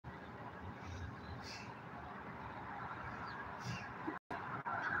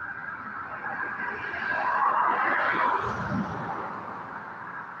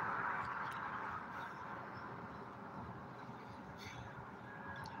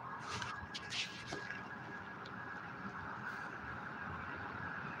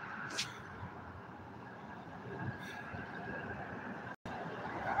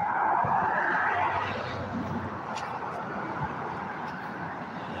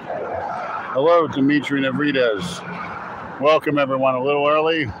Hello, Dimitri Navrides. Welcome, everyone. A little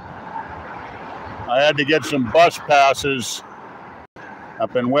early. I had to get some bus passes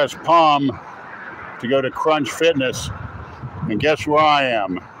up in West Palm to go to Crunch Fitness. And guess where I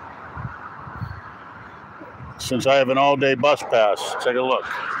am? Since I have an all-day bus pass. Take a look.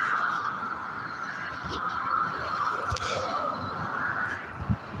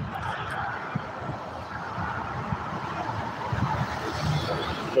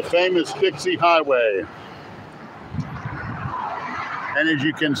 The famous Dixie Highway. And as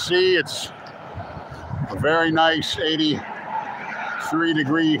you can see, it's a very nice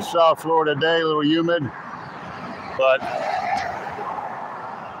 83-degree South Florida day, a little humid, but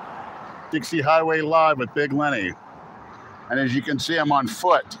Dixie Highway Live with Big Lenny. And as you can see, I'm on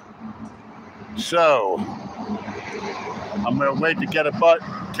foot. So I'm gonna wait to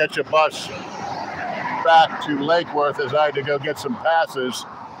catch a bus back to Lake Worth, as I had to go get some passes.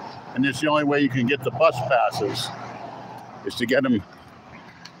 And it's the only way you can get the bus passes is to get them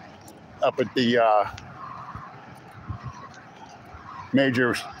up at the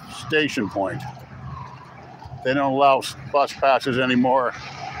major station point. They don't allow bus passes anymore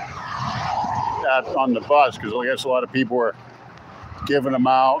on the bus because I guess a lot of people were giving them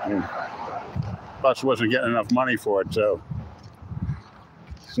out and the bus wasn't getting enough money for it. So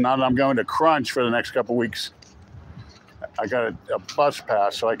now that I'm going to Crunch for the next couple weeks, I got a bus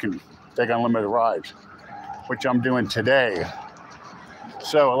pass so I can take unlimited rides, which I'm doing today.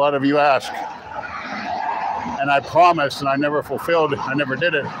 So a lot of you ask, and I promised and I never fulfilled, I never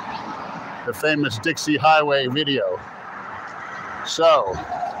did it, the famous Dixie Highway video. So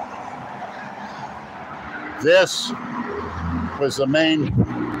this was the main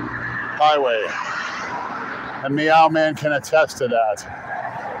highway, and Meow Man can attest to that.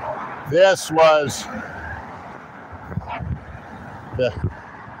 This was the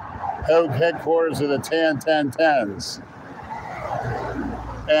headquarters of the Tan 10s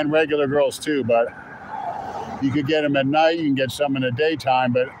and regular girls too, but you could get them at night, you can get some in the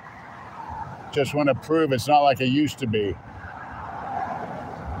daytime, but just want to prove it's not like it used to be.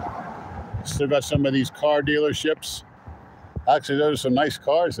 Still got some of these car dealerships. Actually, those are some nice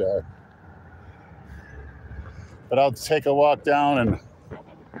cars there. But I'll take a walk down and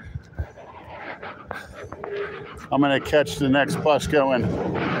I'm going to catch the next bus going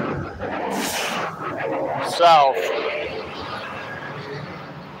south.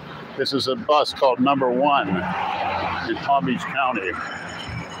 This is a bus called Number 1 in Palm Beach County.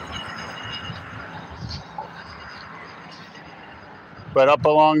 But up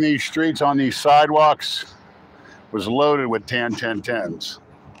along these streets, on these sidewalks, was loaded with Tan 10s.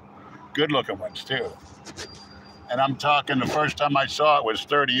 Good looking ones too. And I'm talking, the first time I saw it was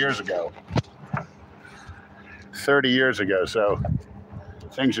 30 years ago. 30 years ago, so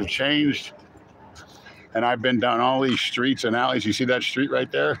things have changed. And I've been down all these streets and alleys. You see that street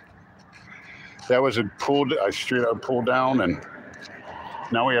right there? That was a street I pulled down, and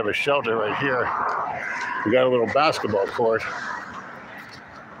now we have a shelter right here. We got a little basketball court.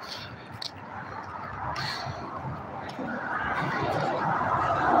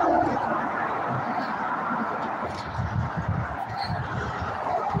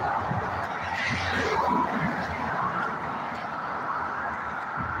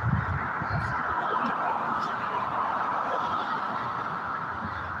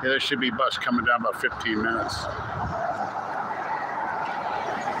 Yeah, there should be a bus coming down about 15 minutes.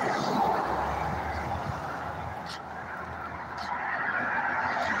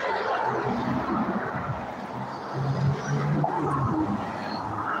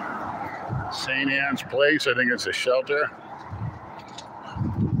 St. Anne's Place, I think it's a shelter.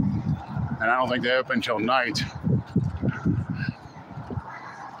 And I don't think they open until night.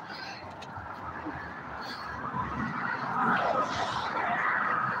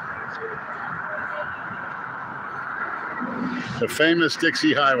 The famous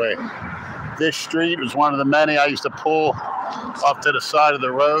Dixie Highway. This street was one of the many I used to pull off to the side of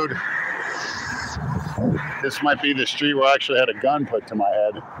the road. This might be the street where I actually had a gun put to my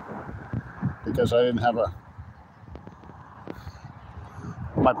head because I didn't have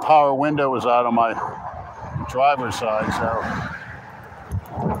my power window was out on my driver's side, so.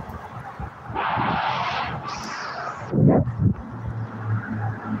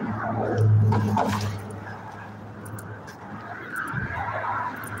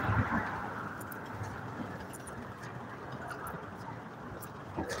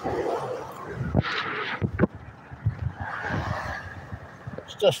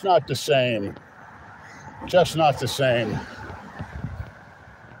 It's just not the same. Just not the same.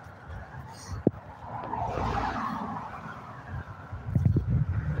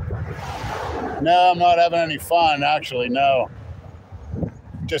 No, I'm not having any fun, actually, no.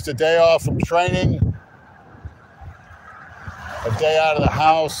 Just a day off from training, a day out of the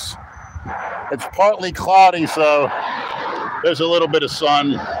house. It's partly cloudy, so there's a little bit of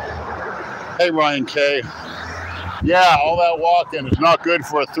sun. Hey, Ryan K. Yeah, all that walking is not good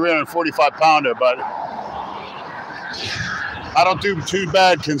for a 345-pounder, but I don't do too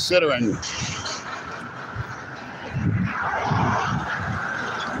bad considering.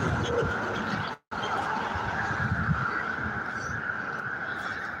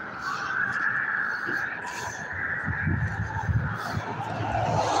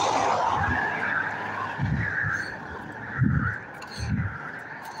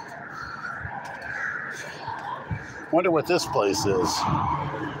 Wonder what this place is.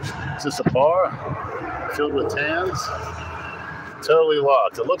 Is this a bar filled with tans? Totally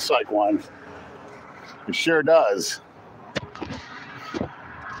locked. It looks like one. It sure does.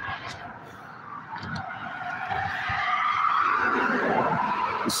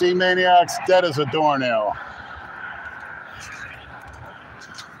 You see, maniacs, dead as a doornail.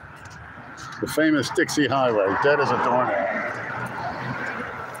 The famous Dixie Highway, dead as a doornail.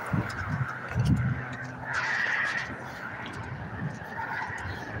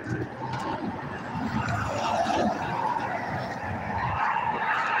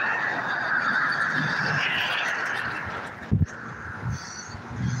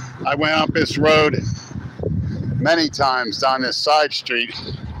 I went up this road many times down this side street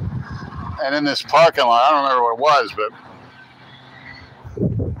and in this parking lot. I don't remember what it was, but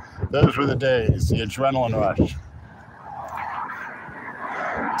those were the days, the adrenaline rush.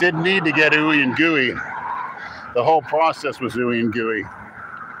 Didn't need to get ooey and gooey. The whole process was ooey and gooey.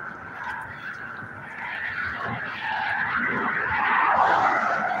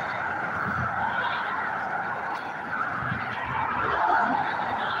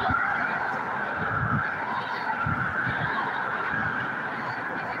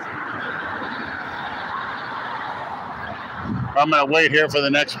 I'm gonna wait here for the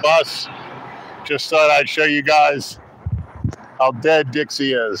next bus. Just thought I'd show you guys how dead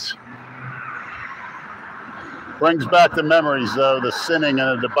Dixie is. Brings back the memories though, the sinning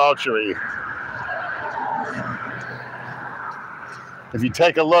and the debauchery. If you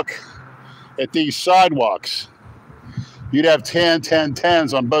take a look at these sidewalks, you'd have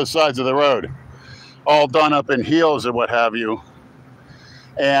 10s on both sides of the road, all done up in heels or what have you.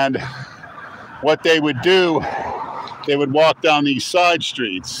 And what they would do, they would walk down these side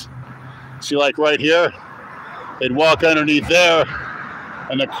streets. See, like right here, they'd walk underneath there,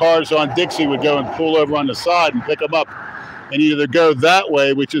 and the cars on Dixie would go and pull over on the side and pick them up and either go that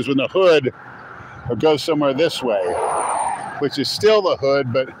way, which is in the hood, or go somewhere this way, which is still the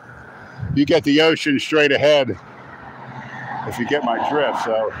hood, but you get the ocean straight ahead, if you get my drift.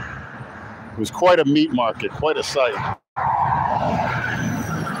 So it was quite a meat market, quite a sight.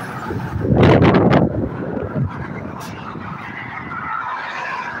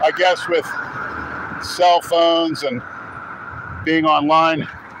 I guess with cell phones and being online,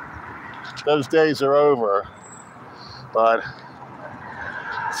 those days are over. But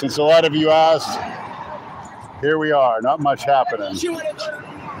since a lot of you asked, here we are, not much happening.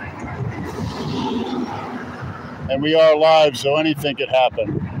 And we are live, so anything could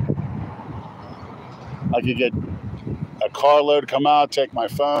happen. I could get a carload come out, take my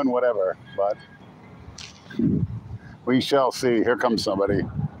phone, whatever, but we shall see. Here comes somebody.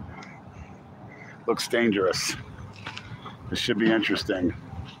 Looks dangerous. This should be interesting.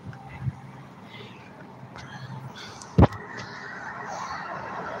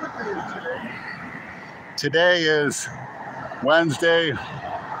 Today is Wednesday,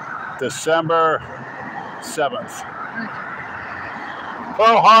 December 7th.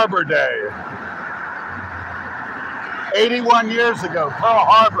 Pearl Harbor Day. 81 years ago, Pearl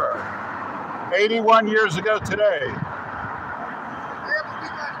Harbor. 81 years ago today.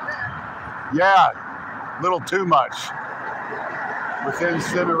 Yeah, a little too much. With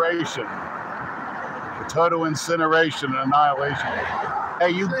incineration. The total incineration and annihilation. Hey,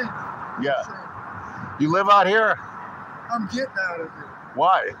 you, yeah. You live out here? I'm getting out of here.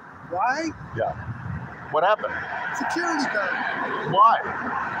 Why? Why? Yeah. What happened? Security guard. Why?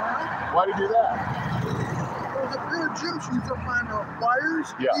 Huh? Why did you do that? There was a pair of gym shoes up on the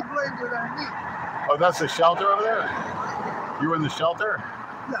wires. Yeah. He blamed it on me. Oh, that's the shelter over there? You were in the shelter?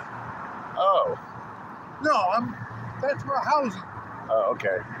 Yeah. Oh. No, that's for housing. Oh,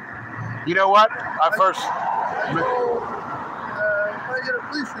 okay. You know what? If I get a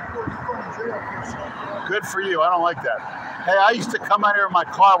police report, you go to jail for something. Good for you. I don't like that. Hey, I used to come out here in my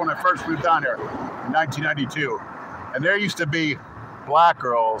car when I first moved down here in 1992. And there used to be black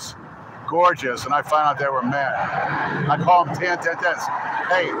girls gorgeous, and I found out they were men. I call them 10-10-10s.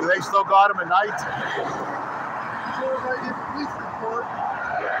 Hey, do they still got them at night?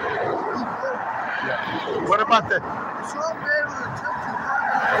 Yeah. What about the...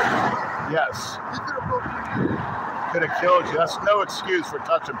 Yes. Could have killed you. That's no excuse for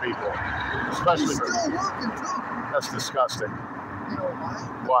touching people. Especially He's still working, too. That's disgusting. You know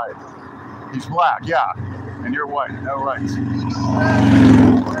why? Why? He's black, yeah. And you're white. No rights.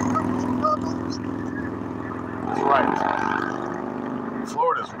 That's right.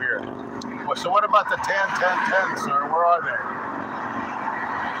 Florida's weird. Well, so what about the 10-10-10, sir? Where are they?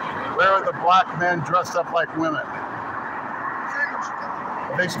 Where are the black men dressed up like women?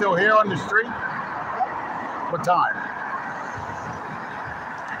 Are they still here on the street? What time?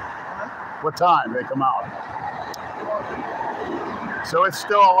 What time they come out? So it's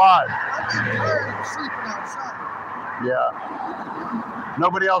still alive. I'm getting tired of sleeping outside. Yeah.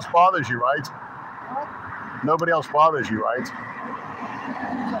 Nobody else bothers you, right? Nobody else bothers you, right?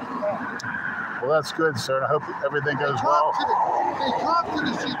 Well, that's good, sir. And I hope everything goes well. They talked to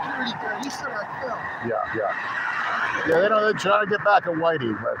the security guard. He said I fell. Yeah. Yeah, they're trying to get back at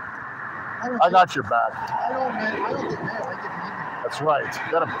Whitey, but I got your back. I don't get mad. I get mean. That's right.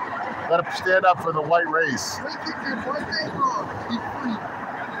 Gotta stand up for the white race. If one thing wrong, he's free.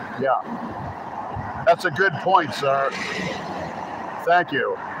 Yeah. That's a good point, sir. Thank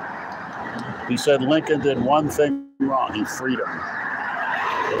you. He said Lincoln did one thing wrong. He freed him.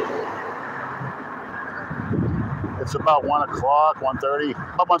 It's about 1 o'clock, 1:30,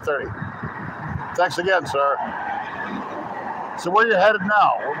 about 1:30. Thanks again, sir. So where are you headed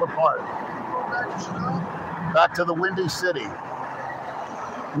now? What part? Back to the Windy City.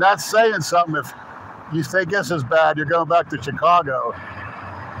 Not saying something if you think this is bad, you're going back to Chicago.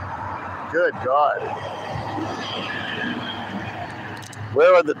 Good God.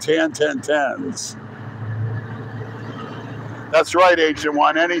 Where are the 10-10-10s? That's right, Agent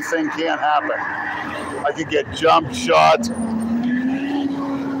One. Anything can happen. I could get jumped, shot.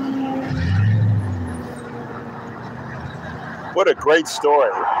 What a great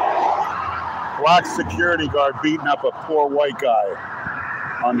story. Black security guard beating up a poor white guy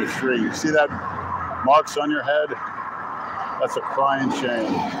on the street. You see that marks on your head? That's a crying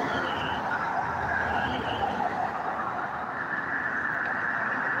shame.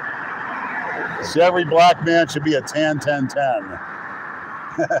 See, every black man should be a 10-10-10.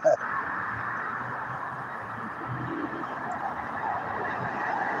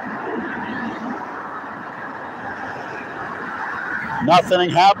 Nothing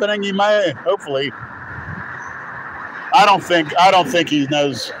happening, you may, hopefully. I don't think he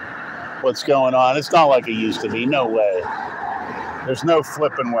knows what's going on. It's not like it used to be. No way. There's no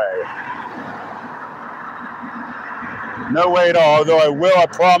flipping way. No way at all. Although I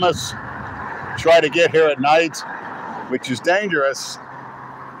promise, try to get here at night, which is dangerous.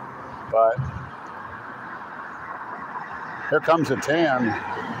 But here comes a tan.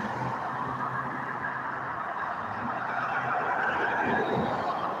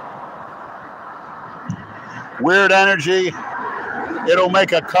 Weird energy. It'll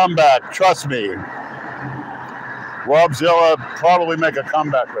make a comeback. Trust me. Robzilla probably make a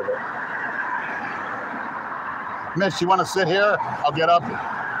comeback with it. Miss, you want to sit here? I'll get up. Okay.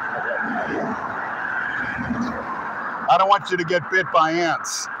 I don't want you to get bit by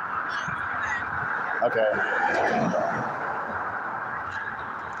ants. Okay.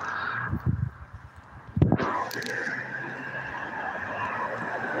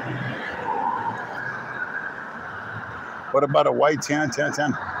 What about a white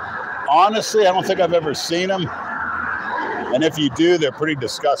 10-10-10? Honestly, I don't think I've ever seen them. And if you do, they're pretty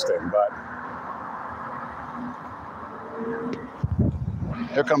disgusting. But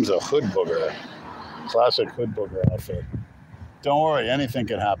here comes a hood booger. Classic hood booger outfit. Don't worry, anything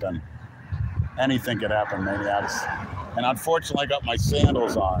could happen. Anything could happen, maniacs. And unfortunately, I got my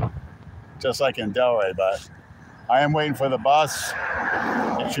sandals on, just like in Delray. But I am waiting for the bus.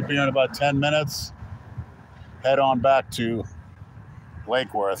 It should be in about 10 minutes. Head on back to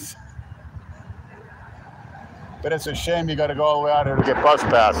Lake Worth. But it's a shame you got to go all the way out here to get bus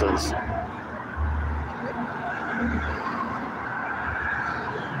passes.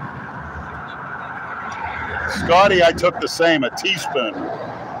 Scotty, I took the same, a teaspoon,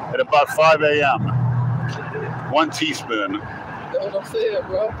 at about 5 a.m. 1 teaspoon. Don't say it,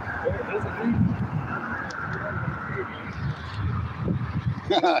 bro.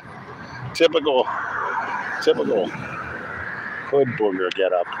 Typical hood booger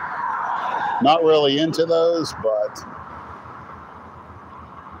get up. Not really into those, but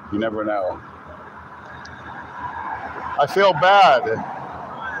you never know. I feel bad.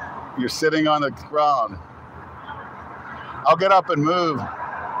 You're sitting on the ground. I'll get up and move.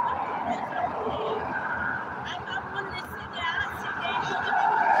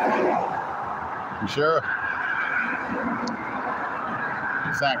 You sure?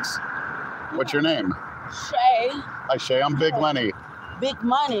 Thanks. What's your name? Shay. Hi, Shay. I'm Big Lenny. Big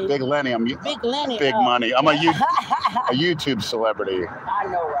money. Big Lenny. Big Lenny. Big money. I'm a YouTube celebrity. I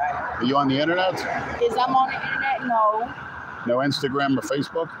know, right? Are you on the internet? Is I'm on the internet? No. No Instagram or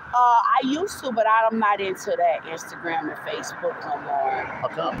Facebook? I used to, but I'm not into that Instagram and Facebook no more. How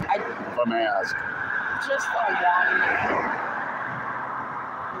come? If I may ask. Just don't want it.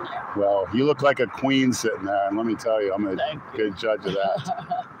 Yeah. Well, you look like a queen sitting there, and let me tell you, I'm a good judge of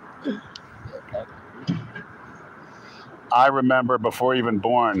that. I remember before even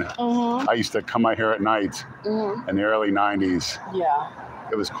born, I used to cut my hair at night in the early 90s. Yeah.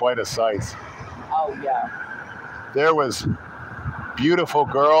 It was quite a sight. Oh, yeah. There was beautiful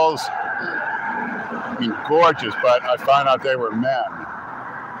girls, I mean, gorgeous, but I found out they were men.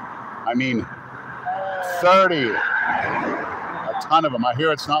 I mean, 30. A ton of them. I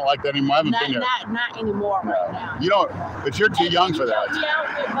hear it's not like that anymore. I haven't been there. Not anymore right now. You don't, but you're too young for that. Yeah,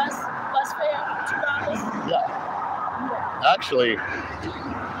 with bus fare, $2. Yeah. Actually, I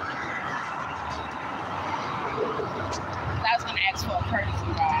was going to ask for a courtesy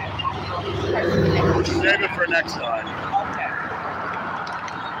ride. save it for next time. Okay.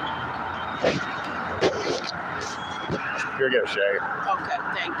 Here you go, Shay. Okay,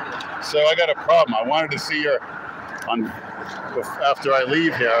 thank you. So I got a problem. I wanted to see you after I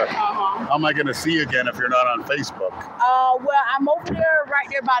leave here. How am I going to see you again if you're not on Facebook? Well, I'm over there, right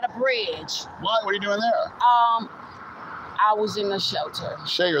there by the bridge. What? What are you doing there? I was in a shelter.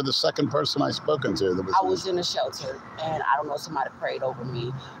 Shay, you're the second person I've spoken to. I was in a shelter, and I don't know if somebody prayed over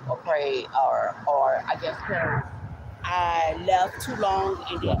me or prayed, or I guess I left too long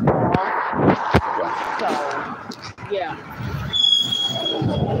and didn't go. So, yeah.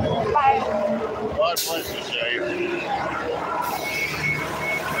 Bye. God bless you, Shay.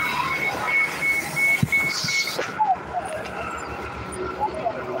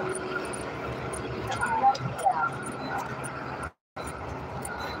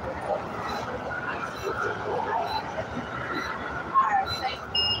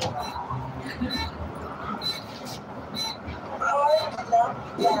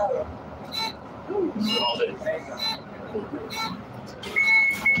 All day.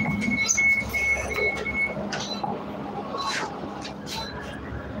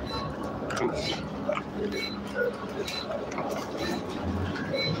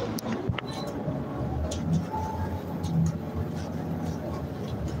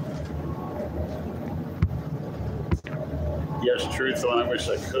 Yes, truth, and I wish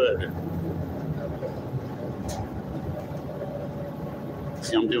I could.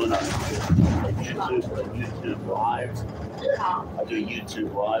 See, I'm doing a YouTube live. I do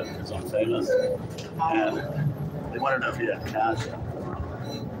YouTube live because I'm famous. And they want to know if you have cash.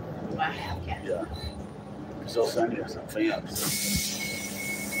 Yeah. Because they'll send you some fans.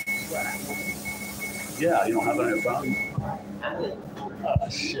 Yeah, you don't have it on your phone? Oh,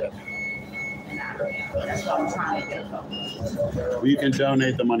 shit. That's what I'm trying to get. Well, you can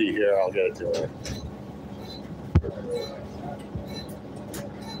donate the money here. I'll get it to her.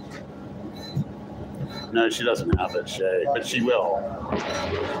 No, she doesn't have it, Shay, but she will. You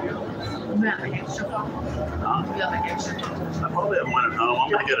have an extra phone? Huh? You have an extra phone? I probably have one at home. I'm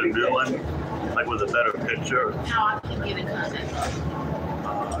going to get a new one, like with a better picture. Now I can get it because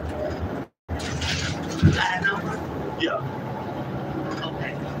you got a number? Yeah.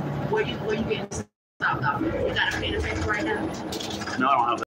 Okay. Where you getting stopped off? You got a pen and paper right now? No, I don't have that.